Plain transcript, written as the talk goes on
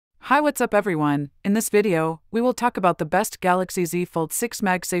Hi, what's up everyone? In this video, we will talk about the best Galaxy Z Fold 6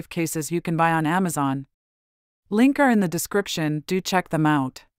 Magsafe cases you can buy on Amazon. Link are in the description, do check them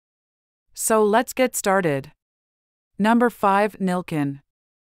out. So let's get started. Number 5, Nilkin.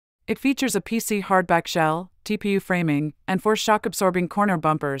 It features a PC hardback shell, TPU framing, and 4 shock-absorbing corner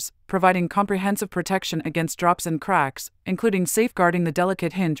bumpers, providing comprehensive protection against drops and cracks, including safeguarding the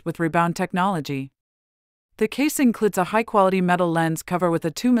delicate hinge with rebound technology. The case includes a high-quality metal lens cover with a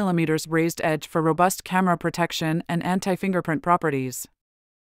 2mm raised edge for robust camera protection and anti-fingerprint properties.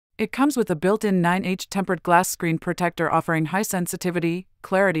 It comes with a built-in 9H tempered glass screen protector offering high sensitivity,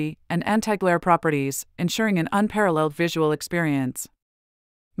 clarity, and anti-glare properties, ensuring an unparalleled visual experience.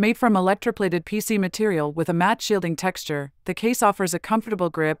 Made from electroplated PC material with a matte shielding texture, the case offers a comfortable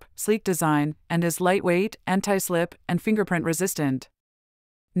grip, sleek design, and is lightweight, anti-slip, and fingerprint resistant.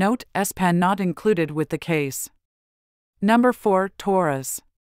 Note: S Pen not included with the case. Number 4, Taurus.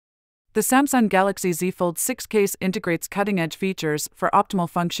 The Samsung Galaxy Z Fold 6 case integrates cutting-edge features for optimal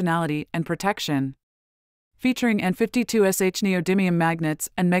functionality and protection. Featuring N52SH neodymium magnets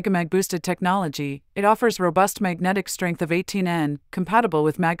and Megamag boosted technology, it offers robust magnetic strength of 18N, compatible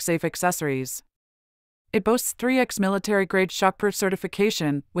with Magsafe Accessories. It boasts 3x military-grade shockproof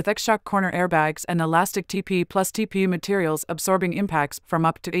certification, with X-Shock corner airbags and elastic TPE plus TPU materials absorbing impacts from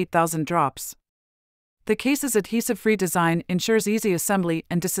up to 8,000 drops. The case's adhesive-free design ensures easy assembly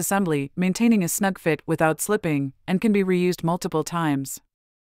and disassembly, maintaining a snug fit without slipping, and can be reused multiple times.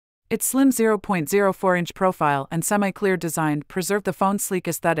 Its slim 0.04-inch profile and semi-clear design preserve the phone's sleek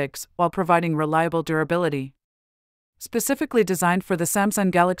aesthetics while providing reliable durability. Specifically designed for the Samsung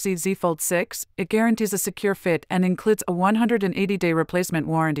Galaxy Z Fold 6, it guarantees a secure fit and includes a 180-day replacement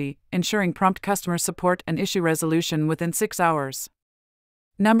warranty, ensuring prompt customer support and issue resolution within 6 hours.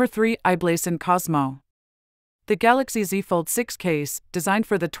 Number 3, iBlaze and Cosmo. The Galaxy Z Fold 6 case, designed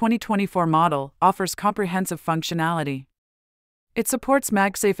for the 2024 model, offers comprehensive functionality. It supports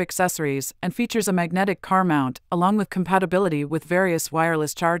Magsafe accessories and features a magnetic car mount, along with compatibility with various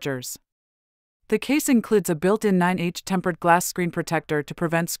wireless chargers. The case includes a built-in 9H tempered glass screen protector to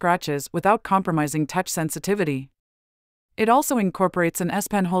prevent scratches without compromising touch sensitivity. It also incorporates an S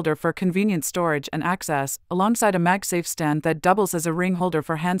Pen holder for convenient storage and access, alongside a Magsafe stand that doubles as a ring holder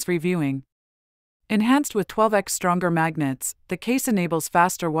for hands-free viewing. Enhanced with 12x stronger magnets, the case enables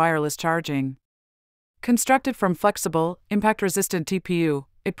faster wireless charging. Constructed from flexible, impact-resistant TPU,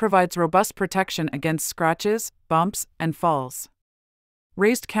 it provides robust protection against scratches, bumps, and falls.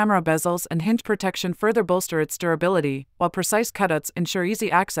 Raised camera bezels and hinge protection further bolster its durability, while precise cutouts ensure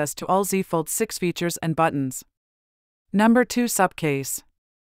easy access to all Z Fold 6 features and buttons. Number 2, Subcase.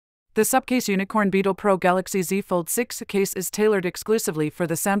 The Subcase Unicorn Beetle Pro Galaxy Z Fold 6 case is tailored exclusively for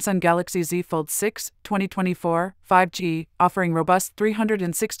the Samsung Galaxy Z Fold 6 2024 5G, offering robust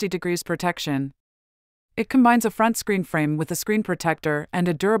 360 degrees protection. It combines a front screen frame with a screen protector and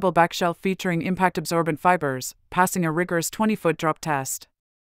a durable back shell featuring impact-absorbent fibers, passing a rigorous 20-foot drop test.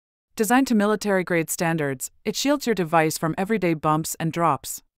 Designed to military-grade standards, it shields your device from everyday bumps and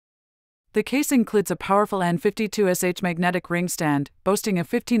drops. The case includes a powerful N52SH magnetic ring stand, boasting a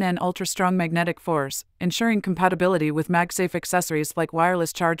 15N ultra-strong magnetic force, ensuring compatibility with Magsafe accessories like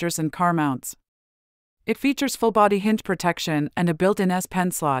wireless chargers and car mounts. It features full-body hinge protection and a built-in S Pen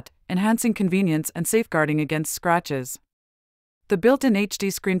slot, enhancing convenience and safeguarding against scratches. The built-in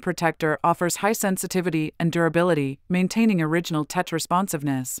HD screen protector offers high sensitivity and durability, maintaining original touch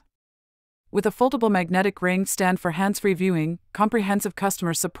responsiveness. With a foldable magnetic ring stand for hands-free viewing, comprehensive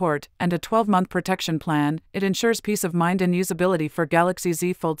customer support, and a 12-month protection plan, it ensures peace of mind and usability for Galaxy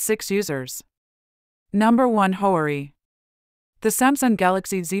Z Fold 6 users. Number 1, Huawei. The Samsung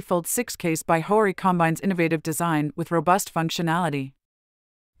Galaxy Z Fold 6 case by Huawei combines innovative design with robust functionality.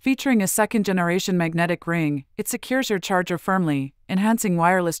 Featuring a second-generation magnetic ring, it secures your charger firmly, enhancing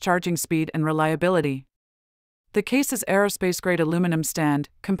wireless charging speed and reliability. The case's aerospace-grade aluminum stand,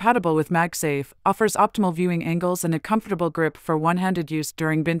 compatible with Magsafe, offers optimal viewing angles and a comfortable grip for one-handed use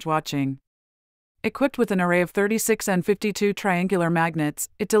during binge-watching. Equipped with an array of 36 and 52 triangular magnets,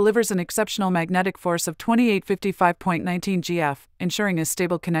 it delivers an exceptional magnetic force of 2855.19 GF, ensuring a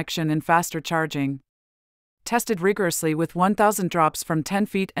stable connection and faster charging. Tested rigorously with 1,000 drops from 10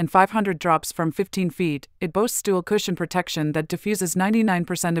 feet and 500 drops from 15 feet, it boasts dual cushion protection that diffuses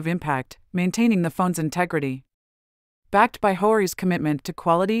 99% of impact, maintaining the phone's integrity. Backed by Huawei's commitment to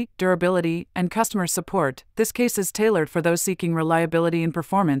quality, durability, and customer support, this case is tailored for those seeking reliability and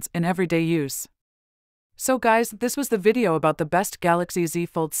performance in everyday use. So guys, this was the video about the best Galaxy Z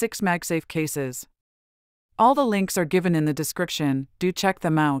Fold 6 Magsafe cases. All the links are given in the description, do check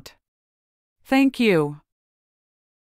them out. Thank you.